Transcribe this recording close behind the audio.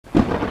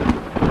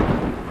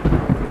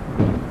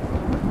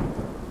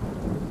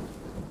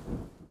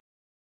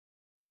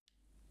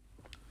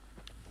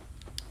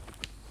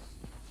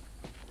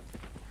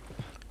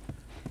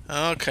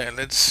Okay,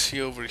 let's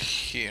see over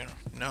here.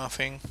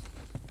 Nothing.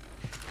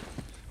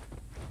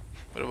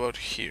 What about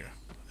here?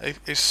 I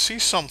see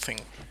something.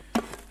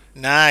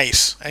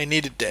 Nice. I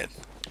needed that.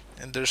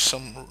 And there's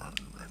some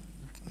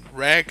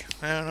rag.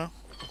 I don't know.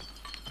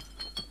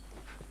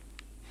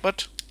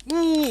 But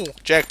ooh,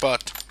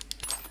 jackpot.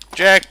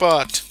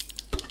 Jackpot.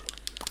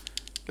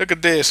 Look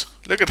at this.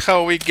 Look at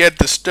how we get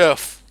the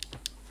stuff.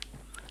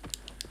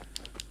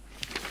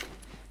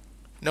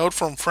 Note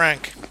from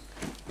Frank.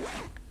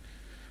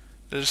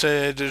 There's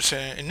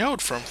a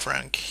note from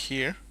Frank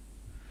here.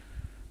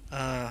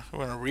 I'm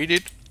gonna read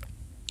it.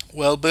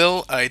 Well,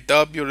 Bill, I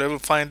doubt you'll ever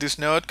find this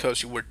note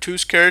because you were too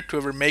scared to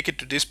ever make it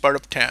to this part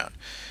of town.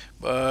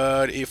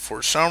 But if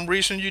for some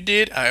reason you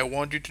did, I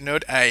want you to know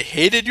I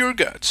hated your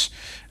guts.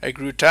 I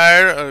grew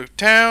tired of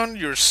town,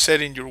 your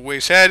set in your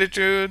ways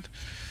attitude,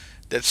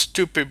 that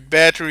stupid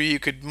battery you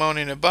could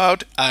moaning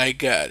about. I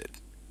got it.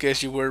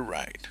 Guess you were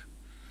right.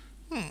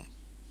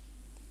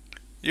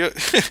 You,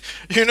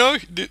 you know,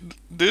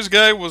 this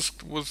guy was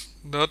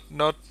not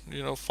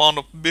fond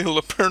of Bill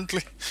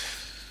apparently.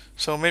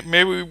 So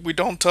maybe we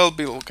don't tell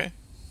Bill, okay?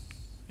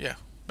 Yeah,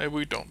 maybe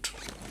we don't.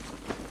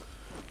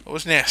 It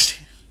was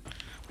nasty.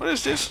 What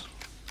is this?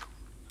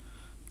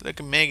 Like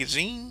a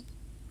magazine?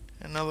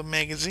 Another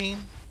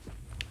magazine?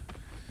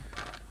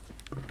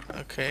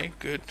 Okay,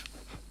 good.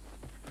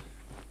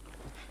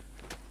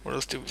 What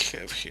else do we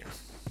have here?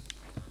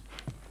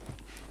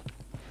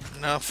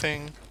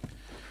 Nothing.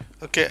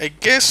 Okay, I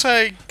guess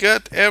I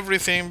got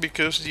everything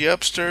because the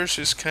upstairs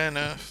is kind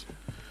of...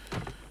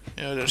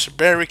 there's a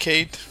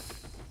barricade.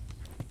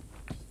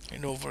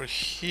 And over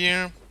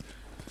here...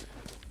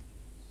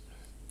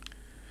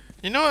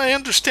 I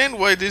understand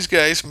why these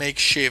guys make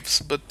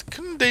shifts, but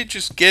couldn't they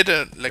just get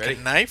a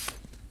knife?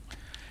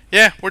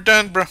 Yeah, we're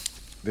done, bro.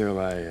 Bill,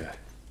 I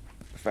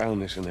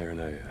found this in there,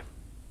 and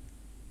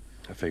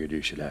I figured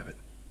you should have it.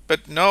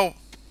 But no,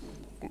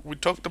 we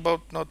talked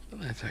about not...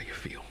 That's how you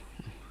feel.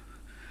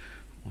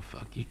 Well,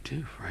 fuck you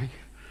too, Frank.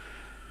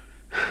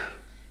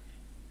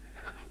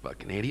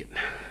 Fucking idiot.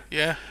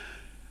 Yeah.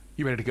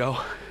 You ready to go?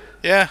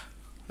 Yeah,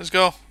 let's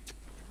go.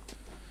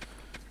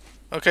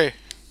 Okay.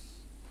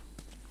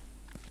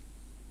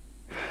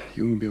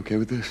 You gonna be okay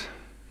with this?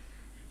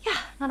 Yeah,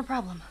 not a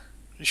problem.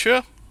 You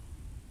sure?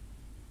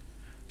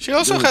 She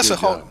also Doing a has good a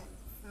whole... job.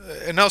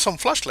 and now some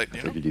flashlight, I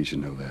figured you should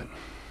know that.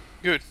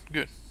 Good,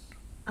 good.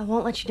 I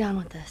won't let you down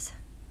with this.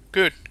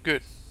 Good,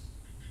 good.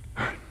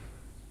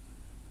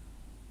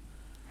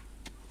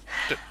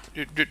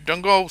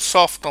 Don't go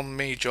soft on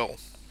me, Joel.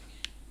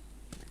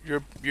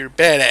 You're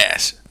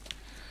badass.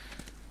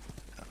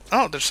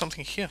 Oh, there's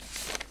something here.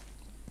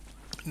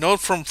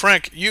 Note from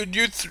Frank.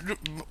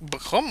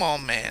 Come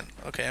on, man.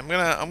 Okay, I'm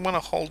gonna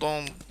hold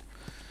on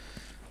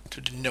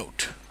to the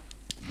note.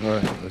 All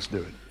right, let's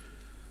do it.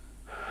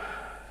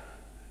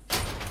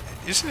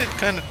 Isn't it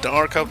kind of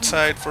dark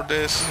outside for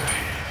this?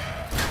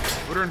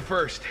 Put her in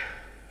first.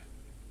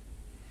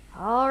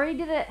 Already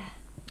did it.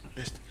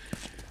 Just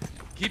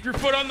keep your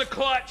foot on the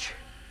clutch.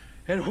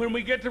 And when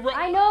we get to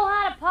I know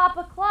how to pop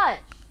a clutch.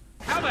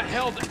 How the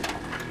hell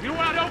you know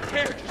what? I don't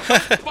care.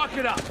 Just fuck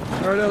it up.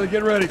 All right, Ellie,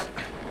 get ready.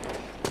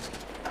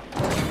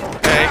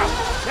 Okay.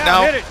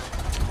 Now hit it.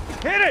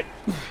 Hit it.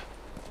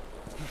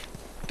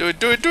 do it,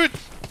 do it, do it.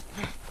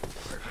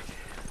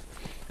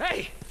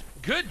 Hey,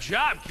 good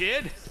job,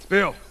 kid.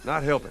 Bill,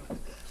 not helping.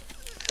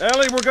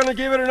 Ellie, we're gonna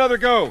give it another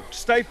go.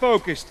 Stay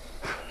focused.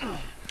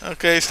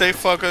 Okay, stay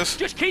focused.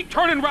 Just keep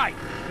turning right.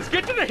 Let's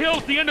get to the hill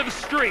at the end of the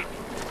street.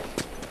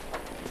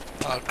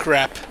 Oh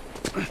crap.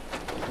 From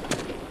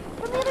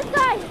the other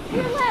side, to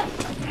your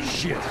left.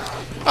 Shit.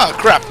 Oh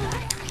crap.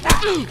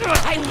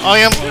 I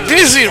am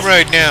busy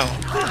right now.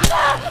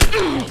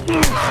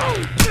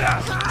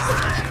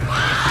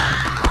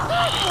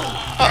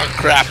 Oh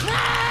crap.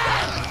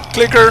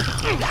 Clicker.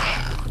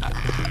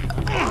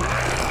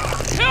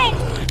 Help!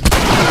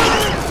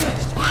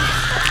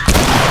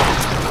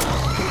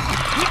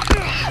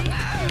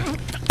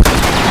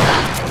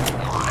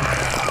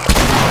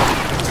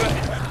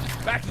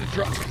 Back to the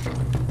truck.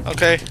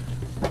 Okay.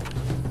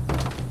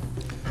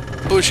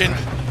 Pushing,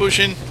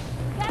 pushing.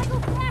 Gotta go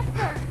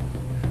faster.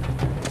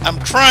 I'm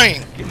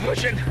trying. Keep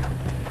pushing.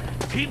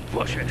 Keep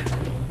pushing.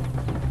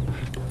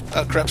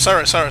 Oh crap,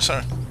 sorry.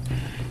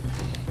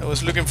 I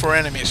was looking for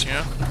enemies, you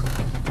know?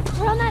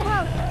 We're on that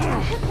house.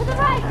 Just to the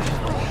right.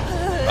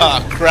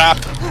 Oh crap.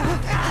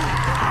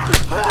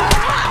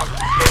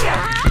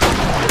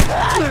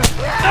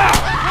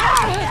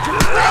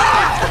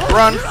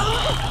 Run.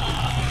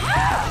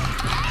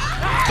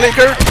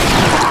 Clicker.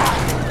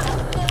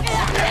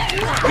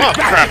 Oh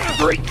crap.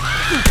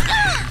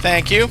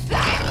 Thank you.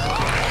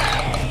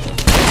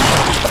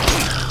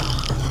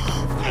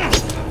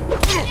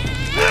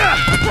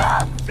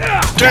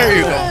 There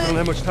you go. Don't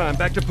have much time.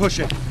 Back to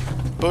pushing.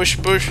 Push,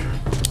 push.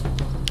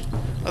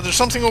 Oh, there's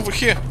something over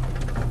here.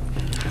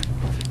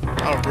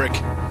 Oh, brick.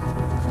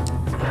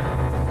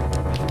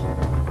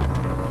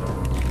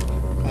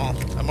 Come on.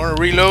 I'm gonna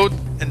reload,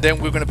 and then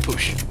we're gonna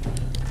push.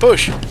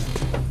 Push!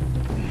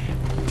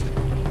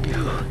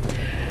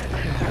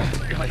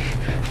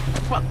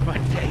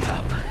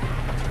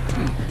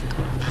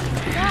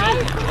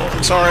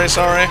 Sorry,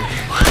 sorry.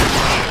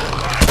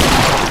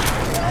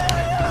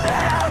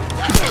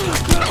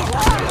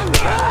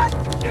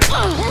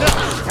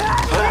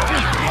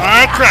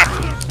 Ah, crap!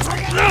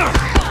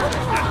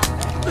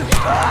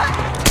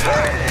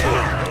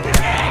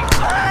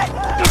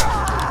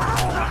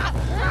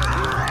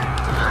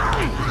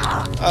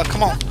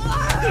 Come on.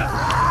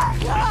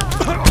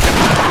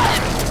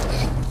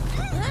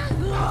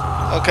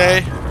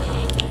 Okay.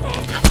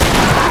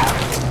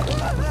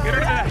 Get her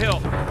to that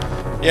hill.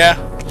 Yeah.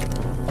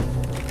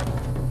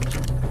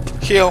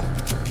 Heal.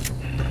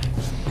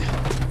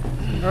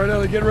 All right,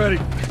 Ellie, get ready.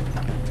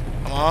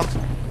 Come on.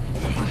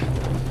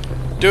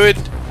 Do it.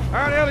 All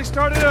right, Ellie,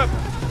 start it up.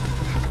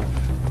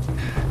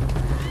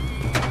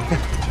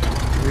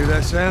 Hear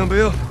that sound,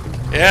 Bill?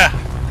 Yeah.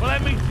 Well,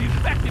 that means the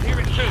infected hear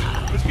it too.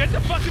 Let's get the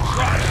fucking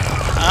truck.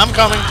 I'm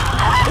coming.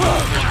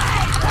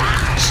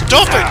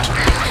 Stop it!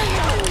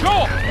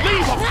 Go!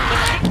 Leave him!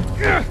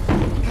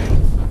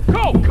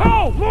 Go!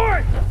 Go!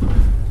 Lord!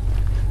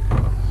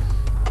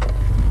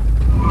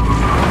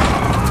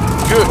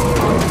 Good.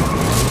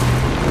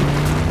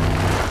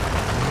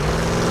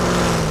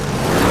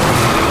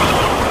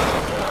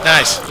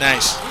 Nice,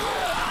 nice.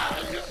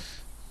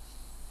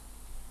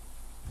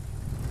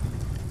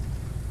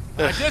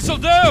 This'll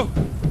do!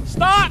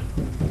 Stop!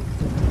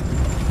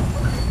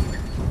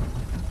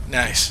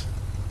 Nice.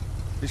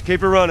 Just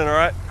keep her running, all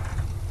right?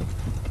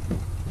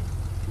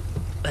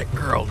 That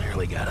girl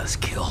nearly got us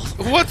killed.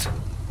 What?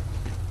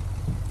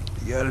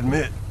 You gotta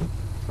admit,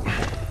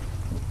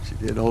 she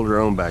did hold her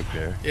own back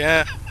there.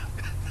 Yeah,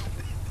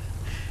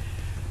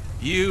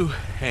 You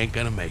ain't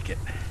gonna make it.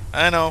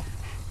 I know.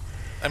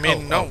 I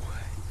mean, no.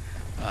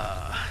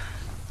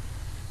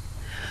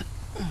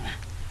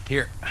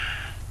 Here.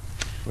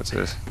 What's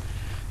this?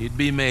 You'd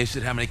be amazed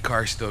at how many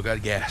cars still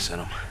got gas in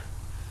them.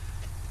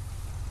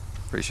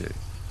 Appreciate it.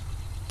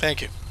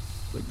 Thank you.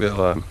 Look,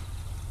 Bill,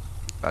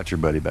 about your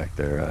buddy back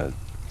there,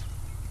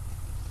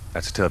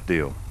 that's a tough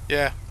deal.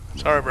 Yeah.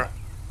 Sorry, bro.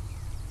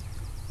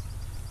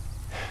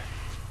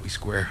 We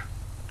square.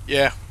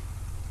 Yeah,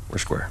 We're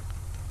square.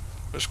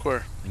 we're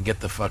square. And get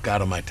the fuck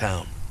out of my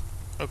town.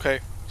 Okay.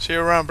 See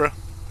you around, bro.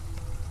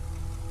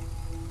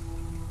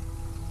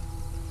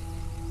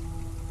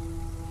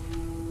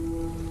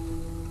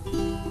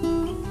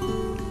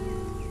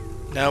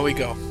 Now we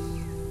go.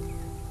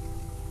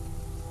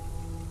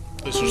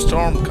 There's a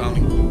storm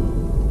coming.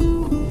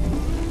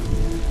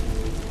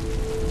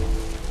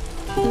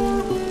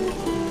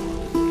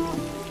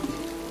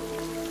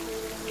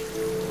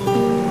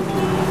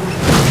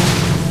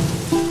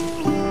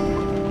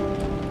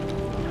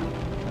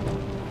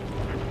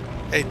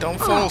 Hey, don't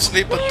fall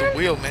asleep at the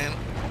wheel, man.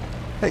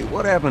 Hey,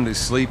 what happened to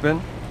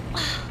sleeping?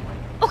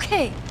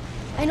 Okay,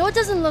 I know it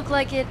doesn't look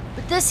like it,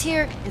 but this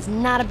here is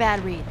not a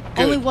bad read.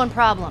 Good. Only one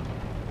problem.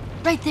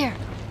 Right there.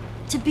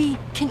 To be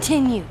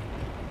continued.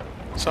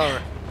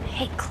 Sorry. I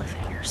hate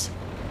cliffhangers.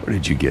 Where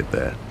did you get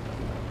that?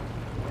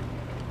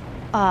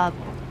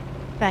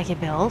 Back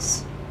at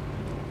Bill's.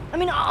 I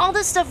mean, all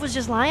this stuff was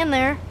just lying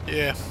there.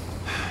 Yeah.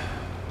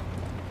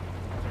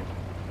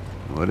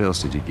 What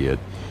else did you get?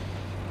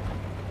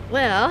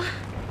 Well,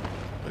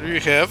 What do you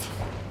have?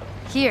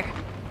 here.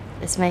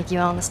 This make you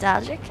all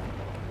nostalgic?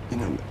 You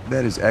know,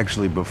 that is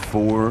actually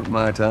before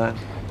my time.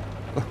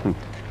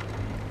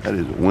 That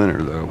is a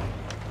winner, though.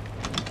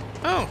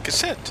 Oh,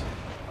 cassette.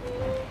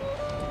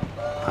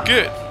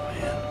 Good.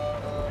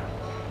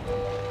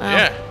 Well,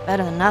 Yeah.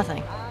 better than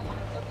nothing.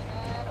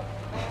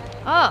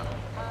 Oh.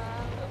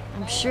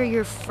 I'm sure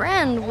your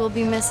friend will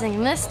be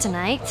missing this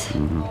tonight.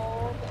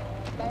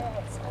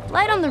 It's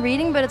light on the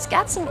reading, but it's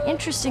got some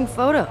interesting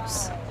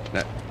photos.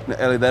 Now,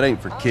 Ellie, that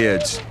ain't for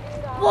kids.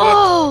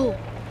 Whoa!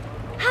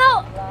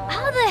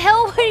 How the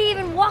hell would he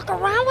even walk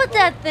around with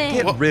that thing?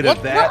 Get What- rid what-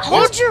 of that.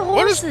 Hold your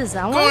what is horses.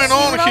 I want going to see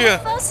on what all here?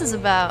 the fuss is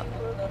about.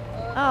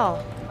 Oh.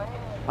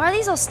 Why are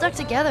these all stuck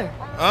together?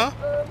 Huh?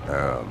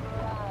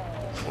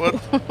 What?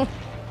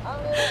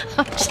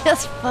 I'm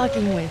just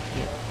fucking with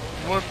you.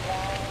 What?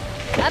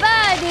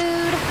 Bye-bye,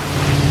 dude.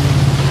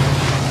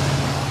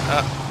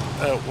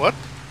 What?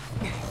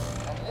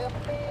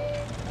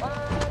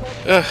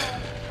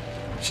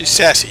 She's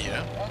sassy, you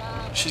know?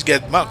 She's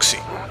got moxie.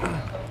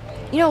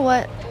 You know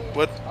what?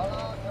 What?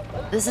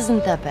 This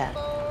isn't that bad.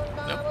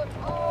 No?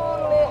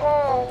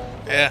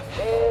 Yeah.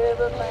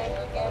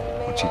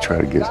 Why don't you try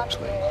to get some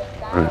sleep?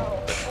 All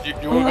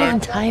right. You were I'm going...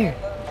 tired.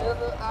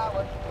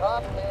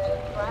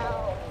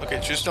 Okay,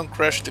 just don't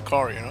crash the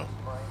car, you know?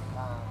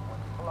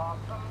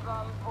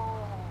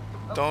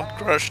 Don't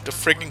crash the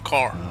freaking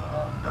car.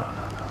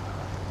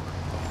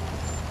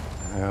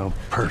 Well,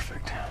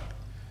 perfect.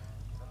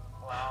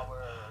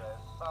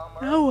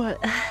 Now what?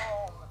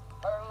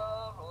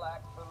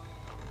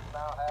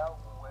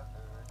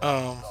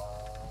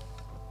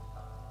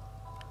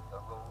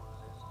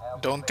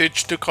 Don't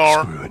ditch the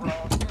car. Screw it.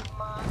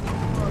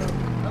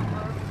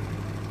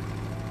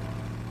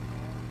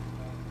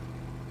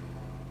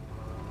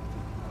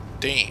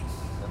 Damn.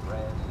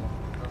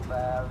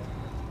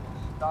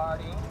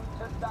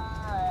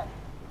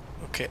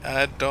 Okay,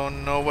 I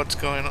don't know what's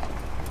going on.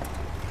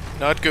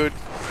 Not good.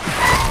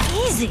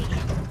 Easy.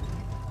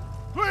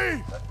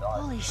 Please!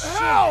 Holy shit.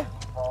 Help!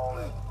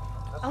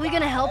 Are we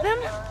gonna help him?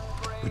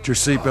 Put your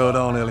seatbelt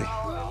on, Ellie.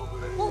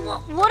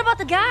 Well, what about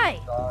the guy?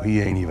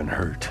 He ain't even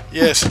hurt.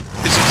 Yes, it's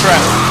a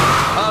trap.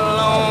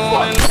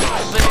 Alone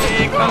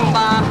say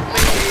goodbye,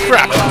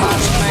 Crap.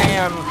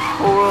 man.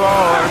 Oh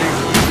Lord, if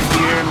you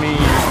hear me,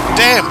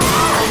 Damn.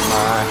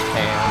 my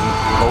hand.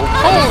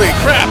 Holy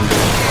crap.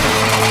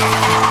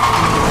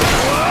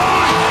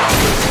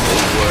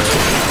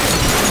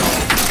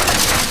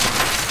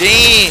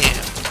 Damn.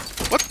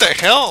 What the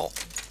hell?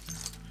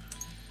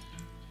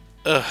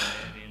 Ugh.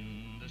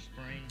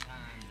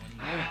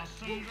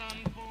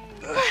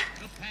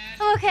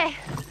 I'm okay.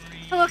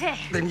 I'm okay.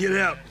 Then get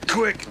out,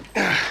 quick.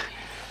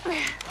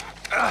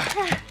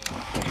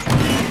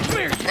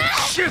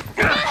 Shit!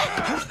 Go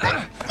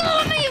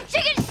of me, you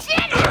chicken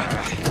shit!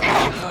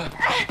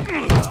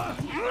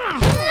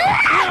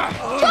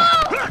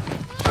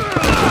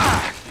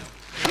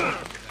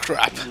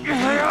 Crap.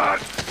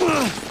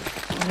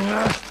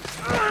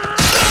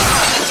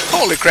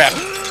 Holy crap.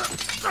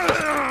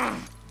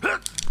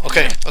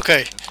 Okay,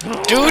 okay.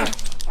 Dude,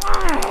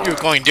 you're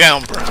going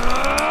down, bro.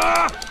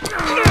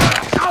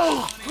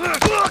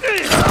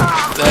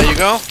 There you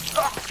go.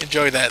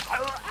 Enjoy that.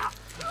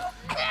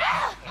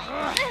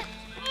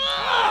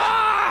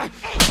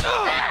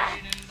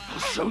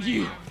 Show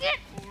you.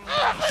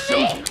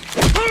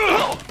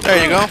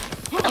 There you go.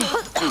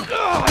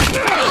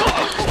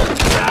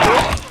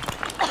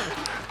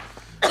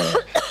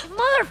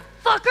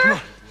 Motherfucker!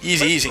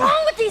 Easy, easy. What's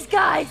wrong with these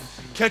guys?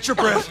 Catch your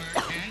breath.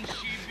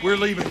 We're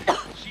leaving.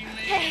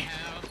 Okay.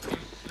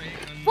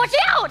 Watch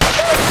out!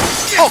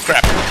 Oh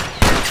crap.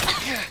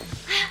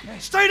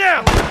 Stay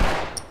down.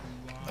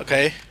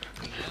 Okay.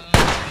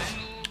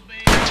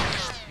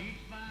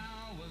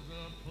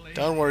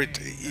 Don't worry.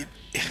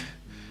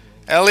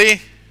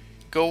 Ellie,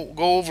 go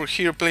over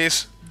here,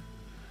 please.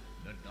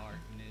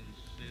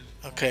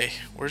 Okay,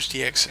 where's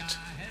the exit?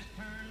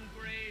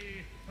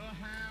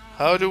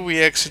 How do we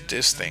exit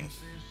this thing?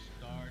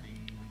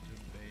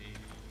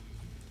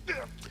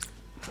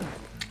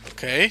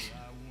 Okay.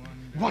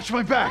 Watch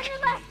my back.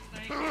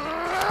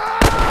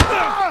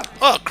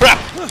 Oh crap!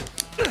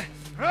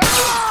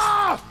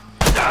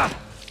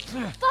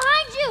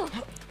 Behind you!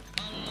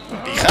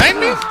 Behind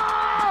me?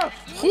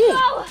 Who?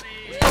 Oh!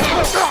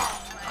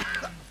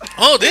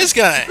 Oh, this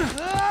guy! Hey,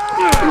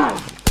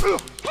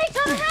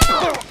 come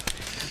help!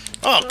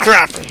 Oh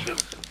crap!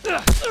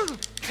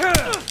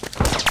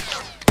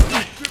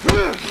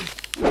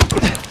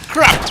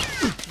 Crap!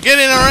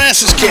 Getting our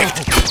asses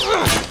kicked!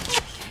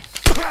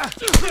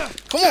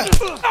 Come on!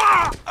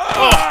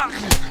 Oh.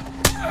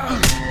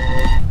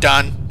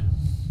 Done.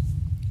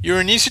 You're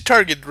an easy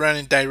target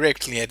running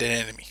directly at an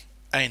enemy.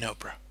 I know,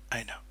 bro.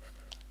 I know.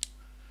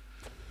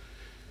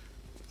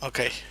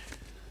 Okay.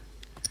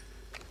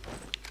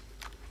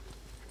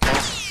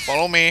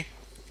 Follow me.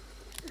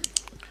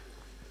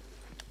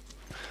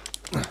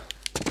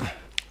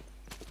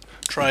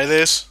 Try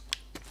this.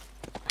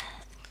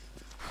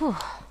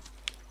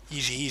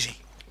 Easy, easy.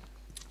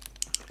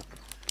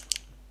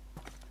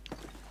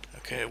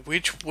 Okay,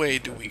 which way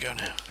do we go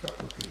now?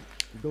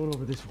 We're going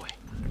over this way.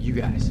 You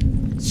guys,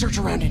 search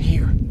around in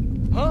here.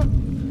 Huh?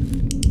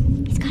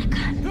 He's got a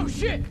gun. No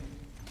shit!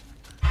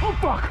 Oh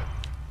fuck!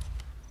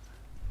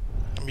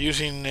 I'm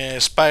using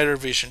spider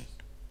vision.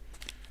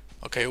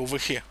 Okay, over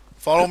here.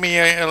 Follow me,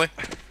 Ellie.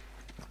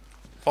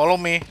 Follow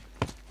me.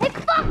 Hey,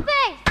 fuck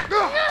me!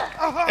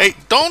 Hey,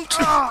 don't!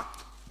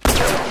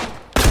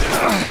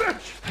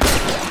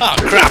 Oh,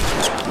 crap!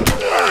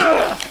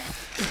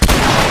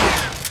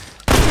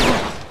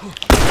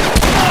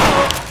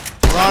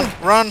 Run,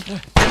 run!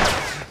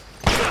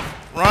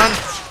 Run!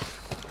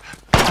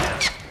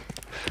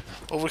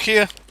 Over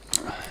here.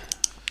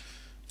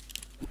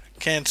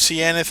 Can't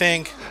see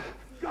anything.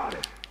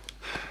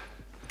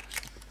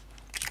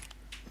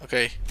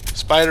 Okay,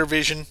 spider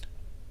vision.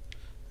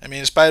 I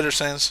mean, spider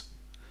sense.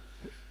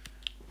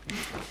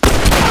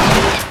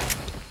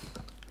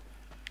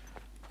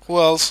 Who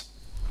else?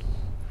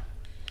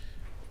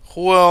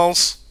 Who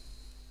else?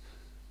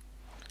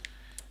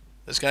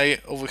 This guy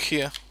over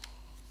here.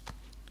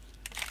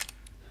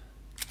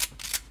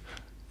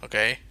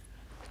 Okay.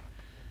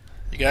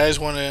 You guys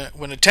wanna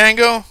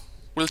tango?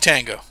 We'll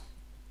tango.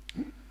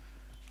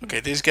 Okay,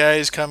 this guy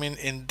is coming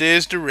in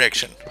this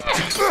direction.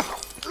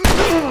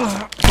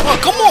 Oh,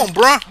 come on,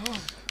 bruh!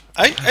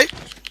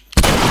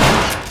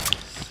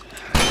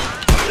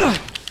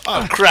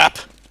 Oh, crap.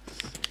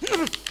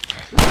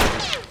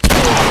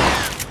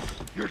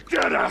 You're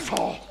dead,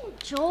 asshole!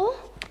 Joel?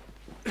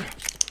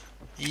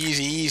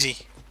 Easy, easy.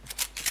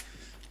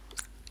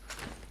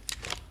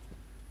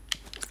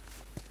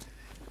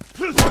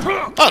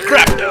 Oh,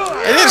 crap!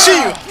 I didn't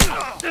see you!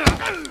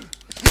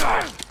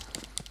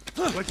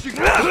 What you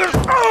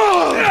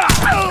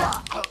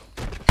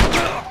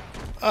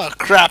Oh,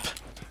 crap.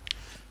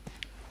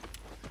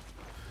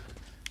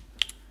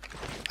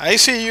 I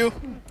see you.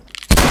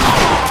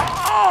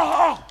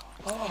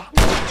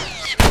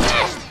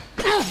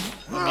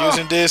 I'm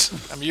using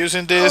this. I'm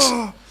using this.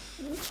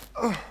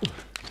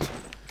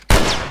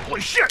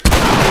 Holy shit!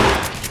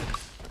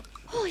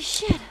 Holy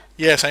shit.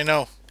 Yes, I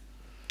know.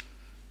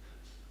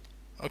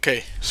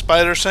 Okay,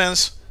 spider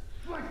sense.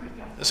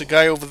 There's a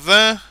guy over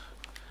there.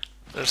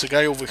 There's a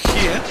guy over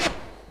here.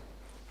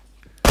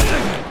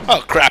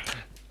 Oh, crap.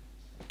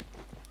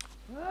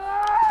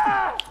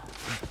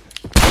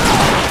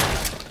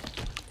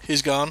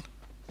 He's gone.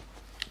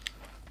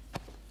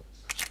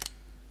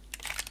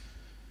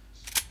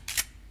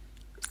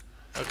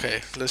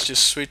 Okay, let's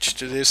just switch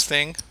to this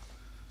thing.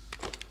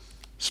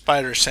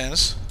 Spider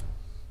sense.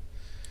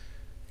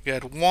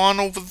 Got one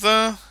over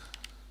there.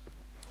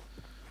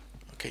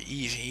 Okay,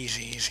 easy,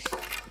 easy, easy.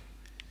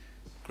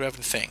 Grab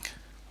the thing.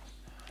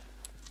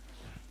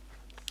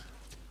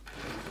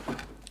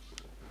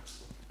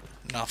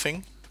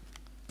 Nothing.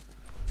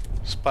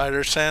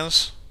 Spider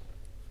sense.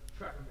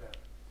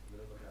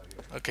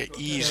 Okay,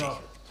 easy.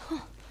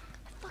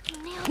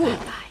 Fucking nailed that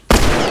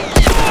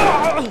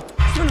guy.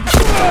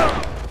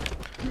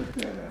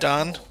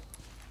 Done.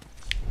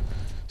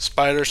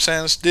 Spider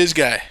sense this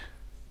guy.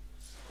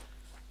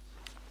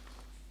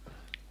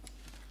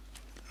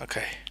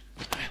 Okay.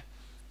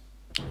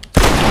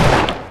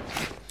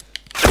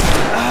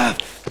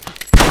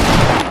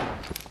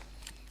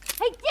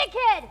 Hey,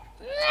 dickhead!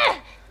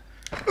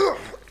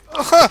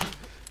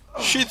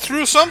 She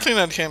threw something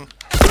at him.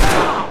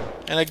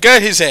 And I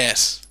got his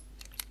ass.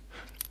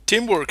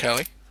 Teamwork,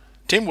 Ellie.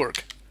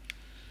 Teamwork.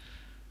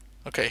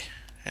 Okay.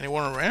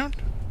 Anyone around?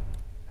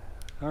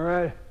 All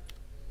right.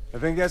 I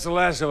think that's the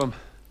last of them.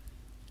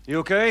 You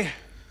okay?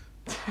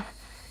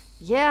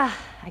 Yeah,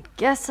 I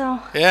guess so.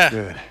 Yeah.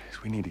 Good.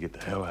 'Cause we need to get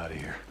the hell out of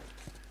here.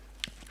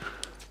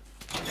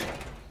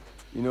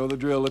 You know the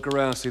drill. Look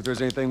around, see if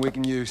there's anything we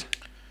can use.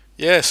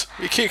 Yes.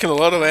 We're kicking a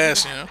lot of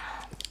ass, you know.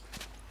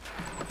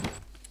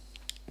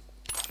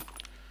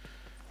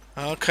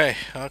 Okay.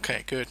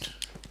 Okay, good.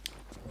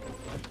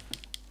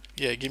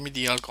 Yeah, give me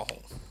the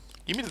alcohol.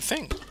 Give me the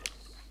thing.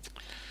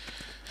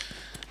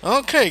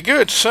 Okay,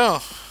 good.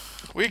 So,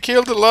 we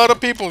killed a lot of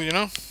people, you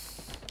know.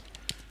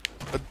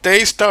 But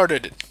they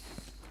started it.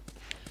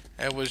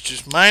 I was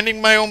just minding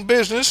my own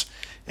business,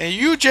 and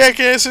you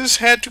jackasses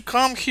had to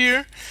come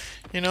here,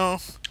 you know,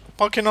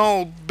 fucking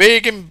all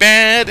big and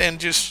bad, and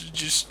just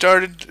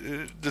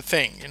started the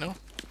thing, you know.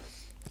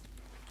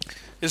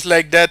 It's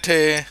like that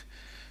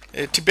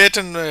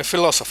Tibetan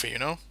philosophy, you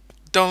know.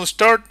 Don't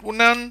start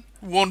none,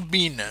 won't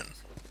be none.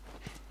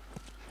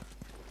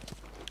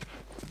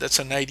 That's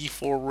a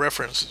 94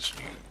 references,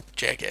 you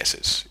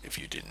jackasses, if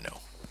you didn't know.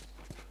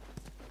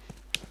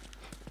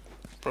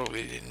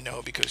 Probably didn't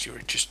know because you were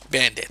just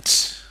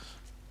bandits.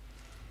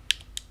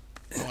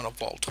 I want to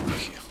vault over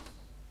here.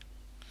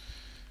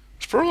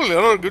 There's probably a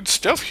lot of good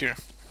stuff here.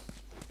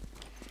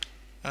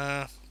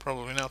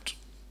 Probably not.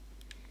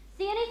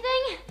 See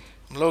anything?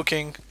 I'm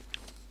looking.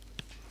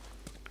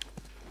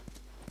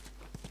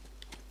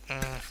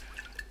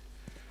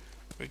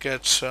 We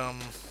got some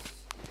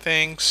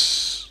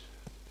things.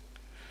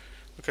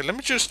 Okay, let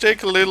me just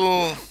take a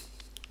little.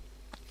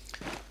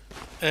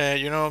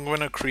 You know, I'm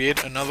gonna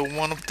create another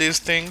one of these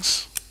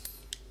things.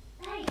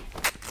 Hey,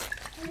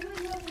 are you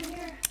in over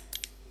here?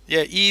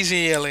 Yeah,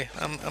 easy, Ellie.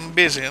 I'm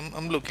busy.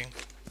 I'm looking.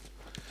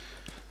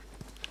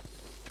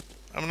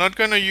 I'm not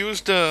gonna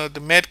use the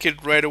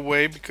medkit right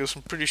away because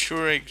I'm pretty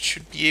sure I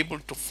should be able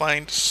to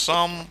find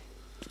some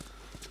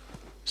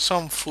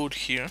food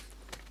here.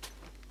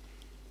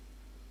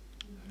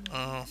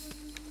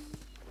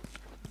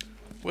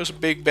 Was a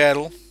big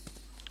battle.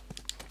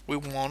 We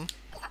won.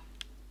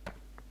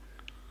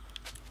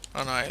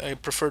 And I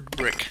preferred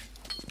brick.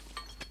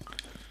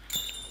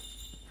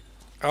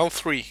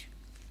 L3.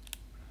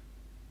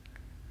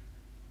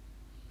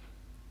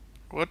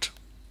 What?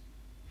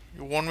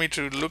 You want me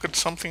to look at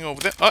something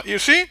over there? Oh, you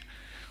see?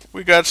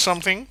 We got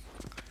something.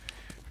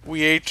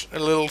 We ate a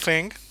little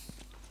thing.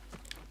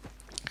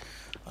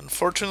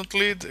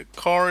 Unfortunately, the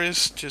car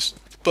is just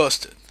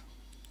busted.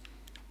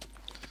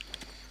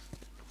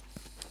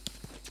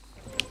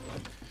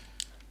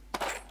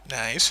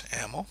 Nice.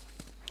 Ammo.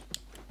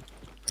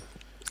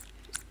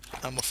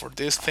 Ammo for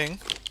this thing.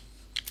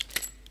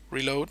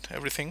 Reload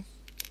everything.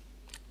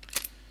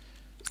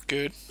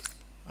 Good.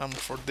 Ammo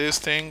for this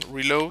thing.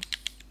 Reload.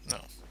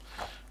 No.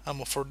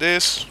 Ammo for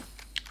this.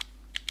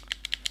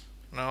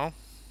 No.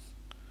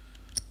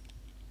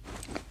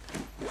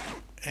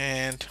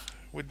 And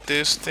with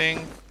this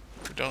thing,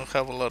 we don't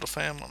have a lot of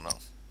ammo now.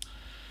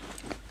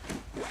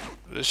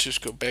 Let's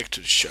just go back to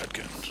the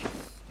shotgun,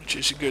 which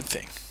is a good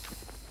thing.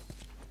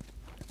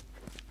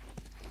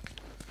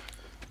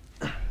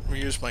 We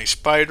use my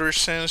spider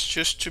sense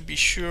just to be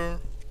sure.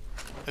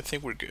 I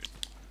think we're good.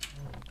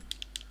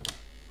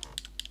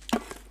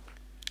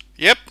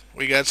 Yep,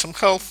 we got some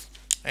health.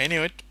 I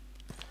knew it.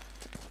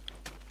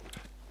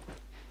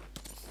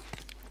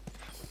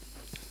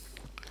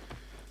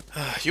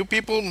 You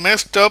people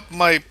messed up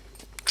my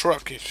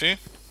truck, you see?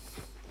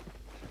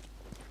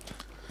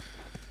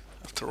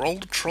 After all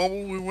the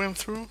trouble we went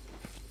through,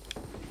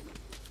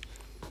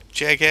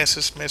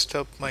 jackasses messed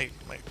up my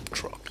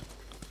truck.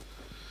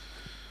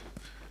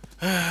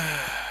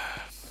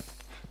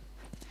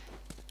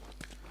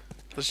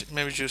 Let's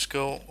maybe just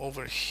go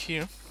over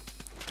here.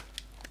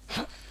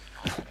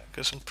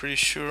 Because I'm pretty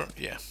sure,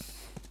 yeah.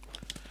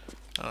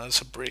 Oh,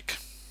 that's a brick.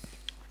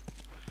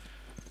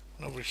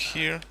 And over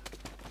here.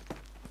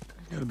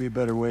 Gotta be a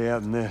better way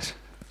out than this.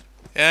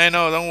 Yeah, I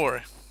know, don't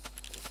worry.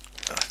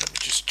 Let me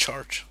just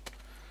charge.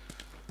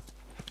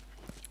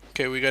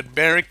 Okay, we got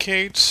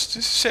barricades.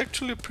 This is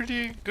actually a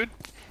pretty good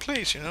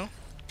place, you know.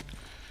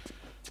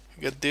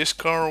 We got this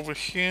car over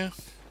here.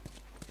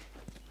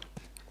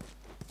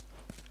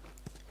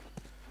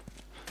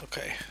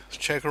 Okay, let's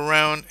check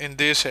around in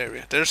this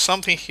area. There's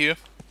something here.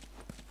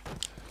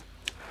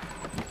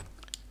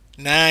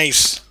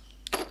 Nice.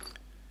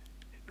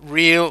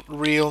 Real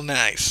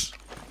nice.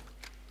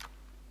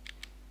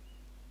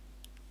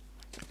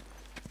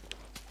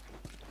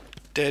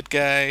 Dead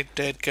guy,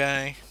 dead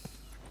guy.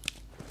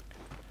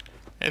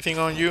 Anything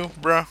on you,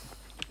 bruh?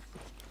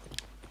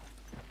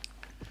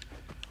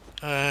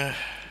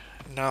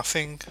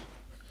 Nothing.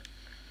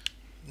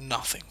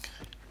 Nothing.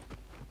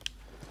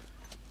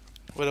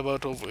 What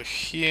about over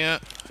here?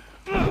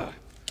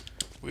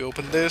 We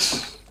open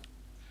this.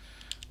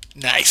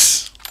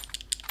 Nice.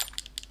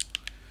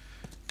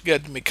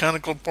 Got the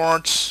mechanical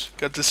parts.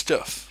 Got the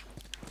stuff.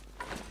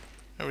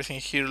 Everything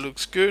here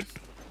looks good.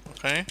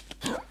 Okay.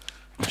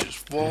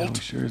 Just vault. We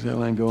sure as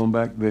hell ain't going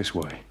back this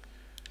way.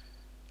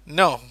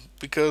 No,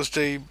 because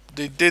they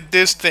did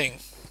this thing.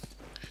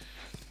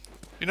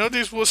 You know,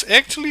 this was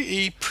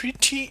actually a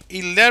pretty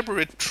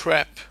elaborate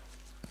trap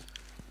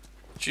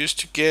just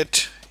to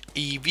get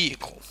a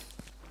vehicle.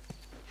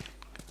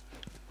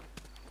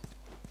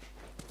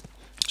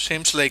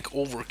 Seems like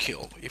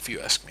overkill, if you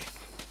ask me.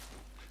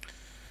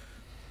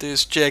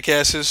 These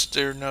jackasses,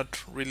 they're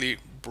not really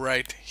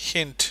bright.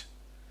 Hint.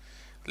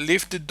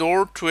 Lift the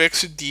door to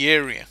exit the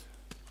area.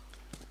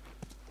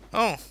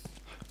 Oh.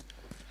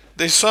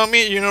 They saw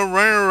me, you know,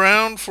 running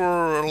around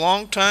for a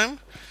long time.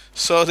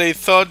 So they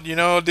thought, you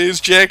know,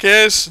 this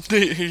jackass,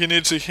 he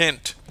needs a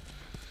hint.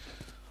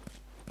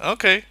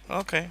 Okay,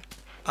 okay.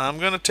 I'm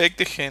gonna take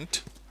the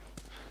hint.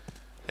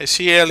 I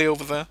see Ellie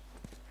over there.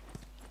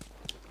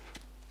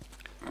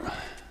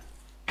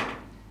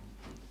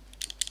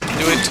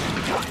 Do it.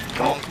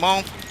 Come on, come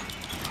on.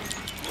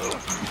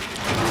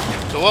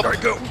 Go up.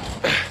 Alright, go.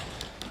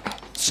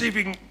 See if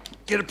you can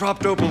get it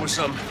propped open with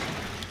something.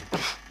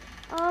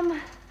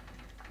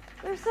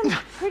 There's some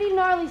pretty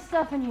gnarly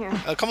stuff in here.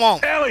 Come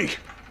on. Ellie!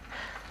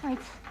 Right.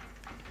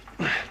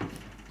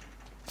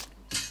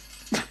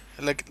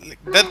 Like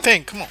that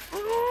thing, come on.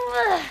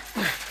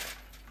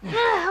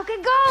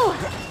 Okay, go!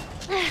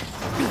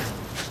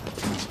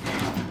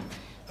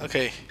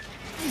 Okay.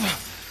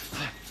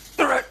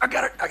 Alright, I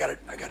got it.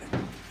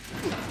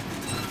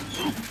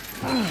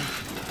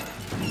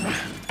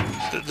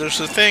 There's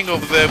a thing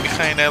over there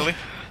behind Ellie.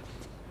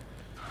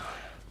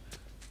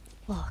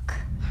 Look.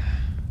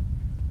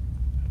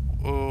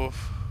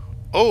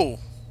 Oh.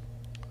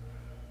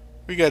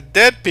 We got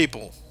dead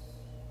people.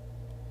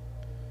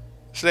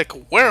 It's like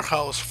a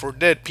warehouse for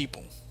dead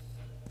people.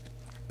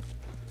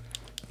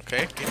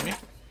 Okay, give me.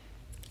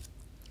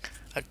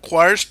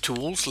 Acquires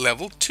tools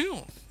level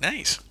 2.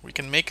 Nice. We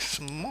can make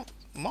some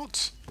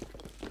mods.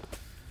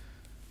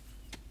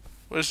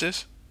 What is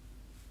this?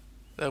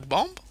 A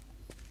bomb?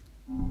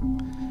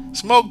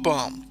 Smoke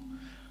bomb.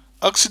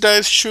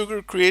 Oxidized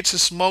sugar creates a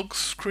smoke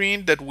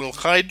screen that will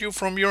hide you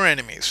from your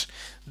enemies.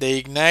 They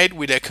ignite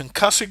with a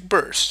concussive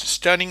burst,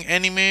 stunning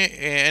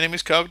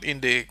enemies caught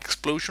in the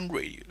explosion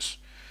radius.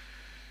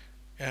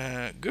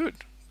 Good.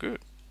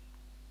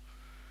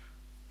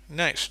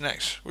 Nice.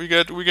 We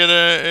got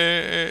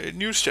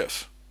new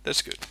stuff.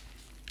 That's good.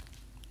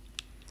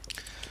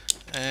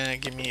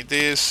 Give me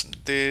this.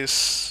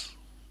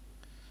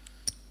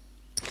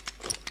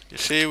 You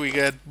see, we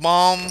got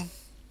bomb,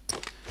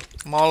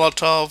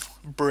 Molotov,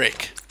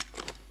 brick.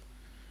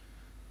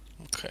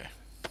 Okay.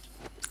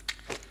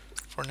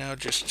 For now,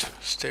 just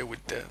stay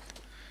with that.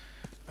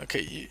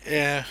 Okay,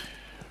 yeah.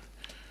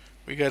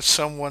 We got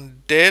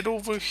someone dead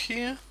over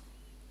here.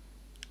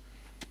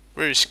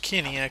 Very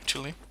skinny,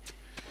 actually.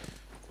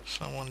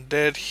 Someone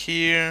dead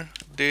here.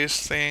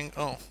 This thing.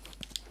 Oh.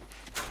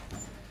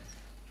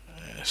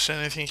 Is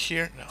anything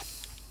here? No.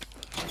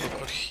 What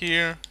about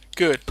here?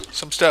 Good.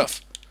 Some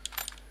stuff.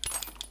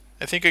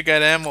 I think I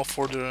got ammo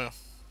for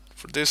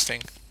this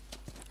thing.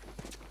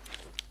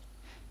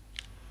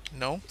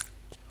 No?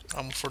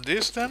 Ammo for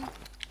this then?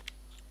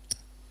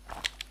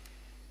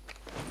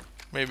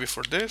 Maybe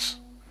for this?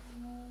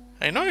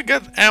 I know I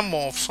got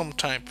ammo of some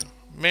type.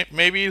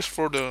 Maybe it's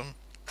for the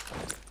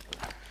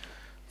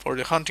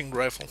hunting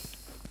rifle.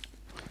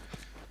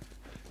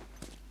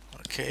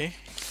 Okay.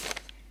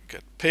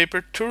 Got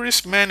paper.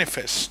 Tourist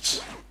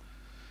manifests.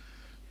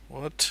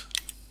 What?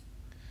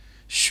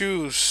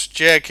 Shoes,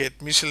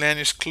 jacket,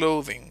 miscellaneous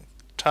clothing,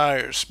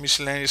 tires,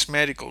 miscellaneous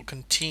medical,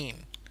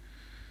 canteen.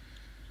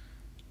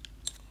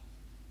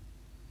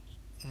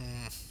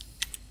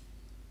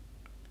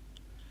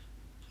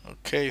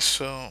 Okay,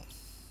 so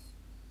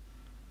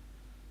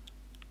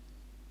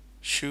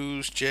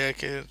shoes,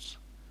 jackets,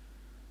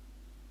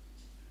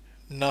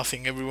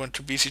 Nothing. Everyone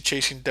too busy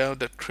chasing down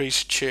that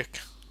crazy chick.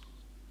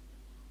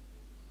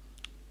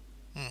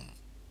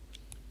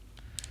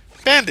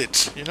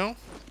 Bandits, you know?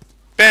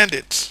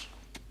 Bandits.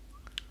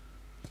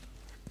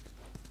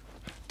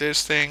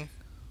 This thing.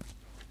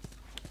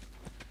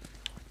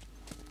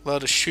 A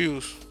lot of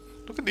shoes.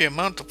 Look at the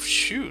amount of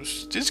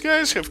shoes. These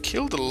guys have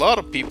killed a lot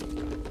of people.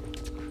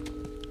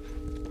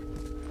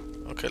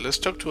 Okay, let's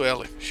talk to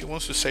Ellie. She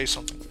wants to say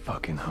something.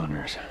 Fucking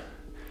hunters.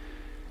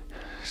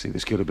 See,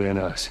 this could have been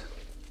us.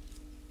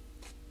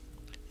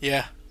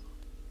 Yeah.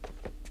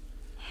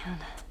 Man,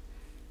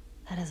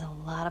 that is a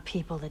lot of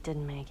people that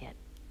didn't make it.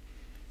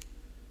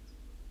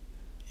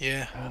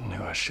 Yeah. I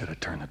knew I should have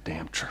turned the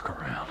damn truck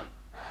around.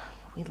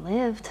 We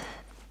lived.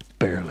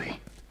 Barely.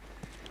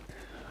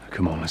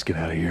 Come on, let's get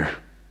out of here.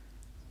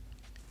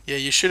 Yeah,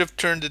 you should have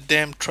turned the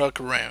damn truck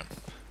around.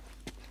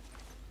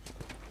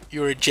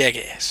 You're a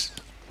jackass.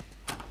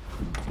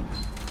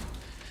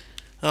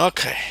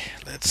 Okay,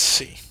 let's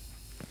see.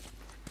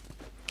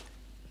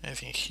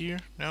 Anything here?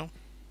 No?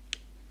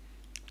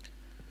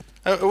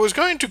 I was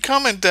going to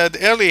comment that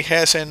Ellie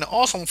has an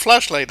awesome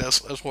flashlight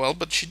as well,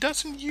 but she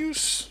doesn't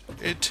use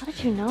it, How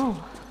did you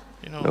know?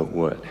 you know, Know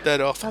what?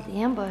 that About often. the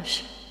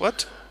ambush.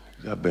 What?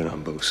 I've been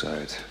on both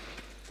sides.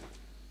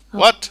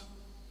 What?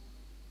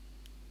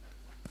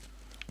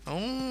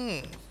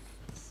 Oh,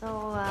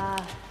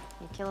 So,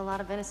 you kill a lot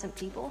of innocent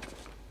people?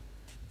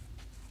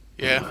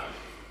 yeah.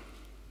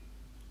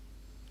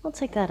 I'll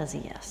take that as a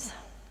yes.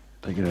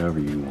 Take it however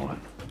you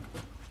want.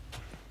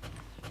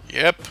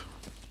 Yep.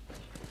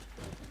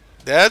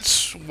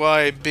 That's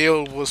why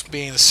Bill was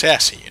being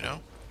sassy, you know?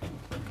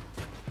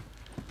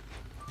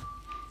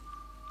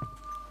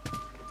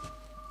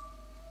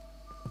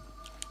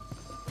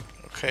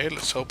 Okay,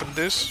 let's open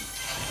this.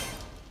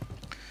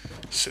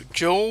 So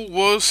Joel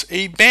was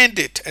a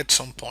bandit at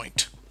some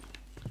point.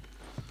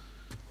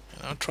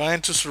 You know,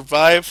 trying to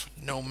survive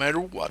no matter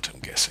what, I'm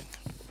guessing.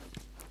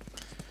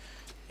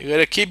 You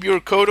gotta keep your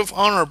code of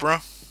honor, bro.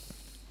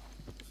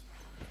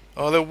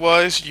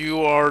 Otherwise,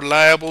 you are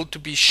liable to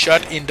be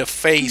shot in the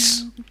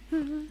face.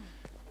 I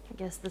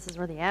guess this is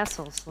where the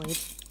assholes sleep.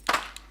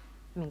 I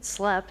mean,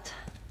 slept.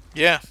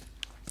 Yeah,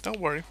 don't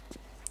worry.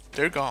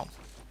 They're gone.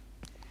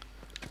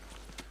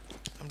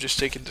 I'm just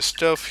taking the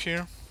stuff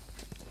here.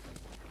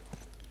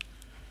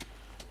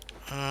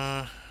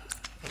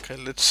 Okay,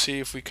 let's see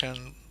if we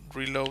can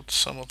reload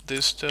some of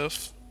this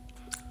stuff.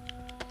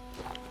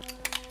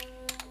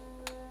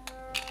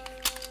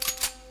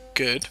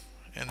 Good.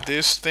 And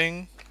this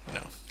thing,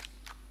 no.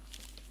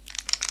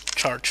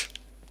 Charge.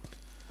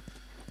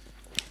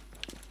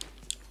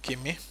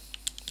 Gimme.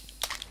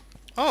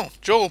 Oh,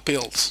 Joel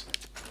pills.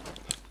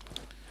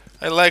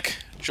 I like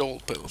Joel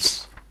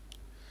pills.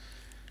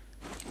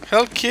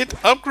 Health kit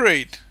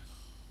upgrade.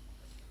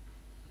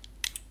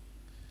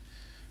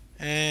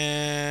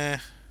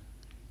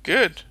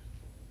 Good.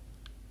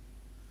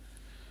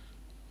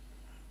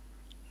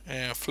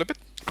 Flip it.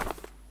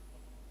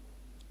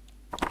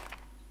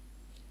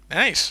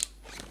 Nice.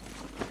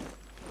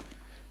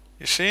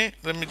 You see,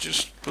 let me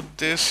just put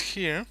this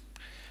here.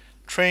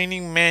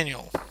 Training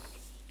manual.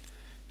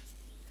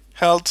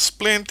 Health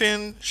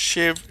splinting,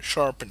 shiv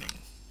sharpening.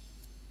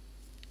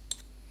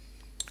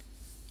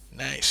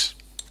 Nice.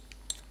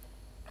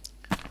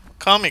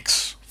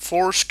 Comics,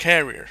 force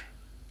carrier.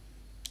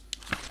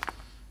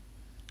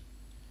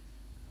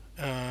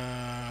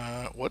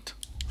 What?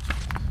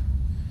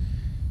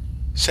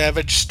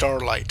 Savage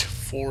Starlight,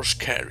 force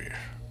carrier.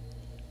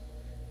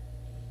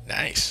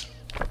 Nice.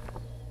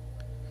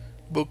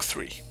 Book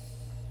 3.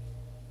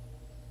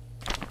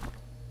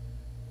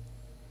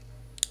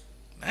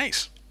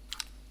 Nice.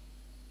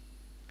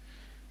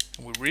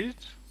 Can we read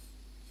it?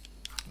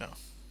 No.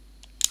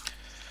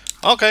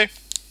 Okay.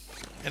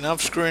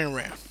 Enough screwing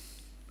around.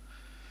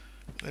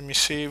 Let me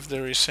see if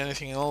there is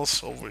anything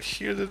else over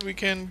here that we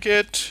can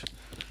get.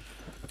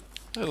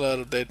 A lot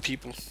of dead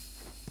people.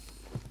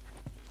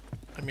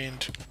 I mean,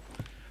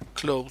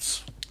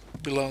 clothes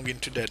belonging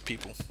to dead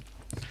people.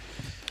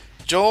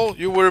 Joel,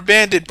 you were a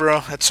bandit,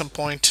 bro, at some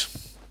point.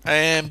 I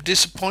am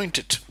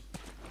disappointed.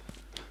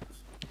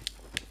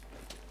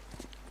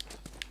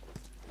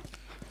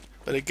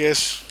 But I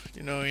guess,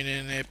 you know, in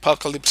an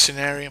apocalypse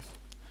scenario,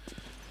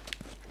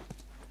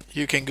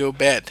 you can go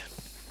bad.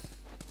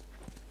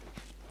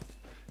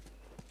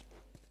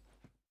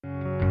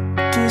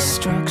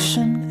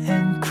 Destruction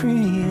and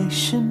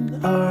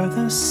creation are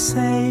the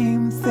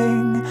same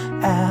thing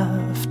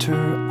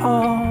after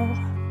all.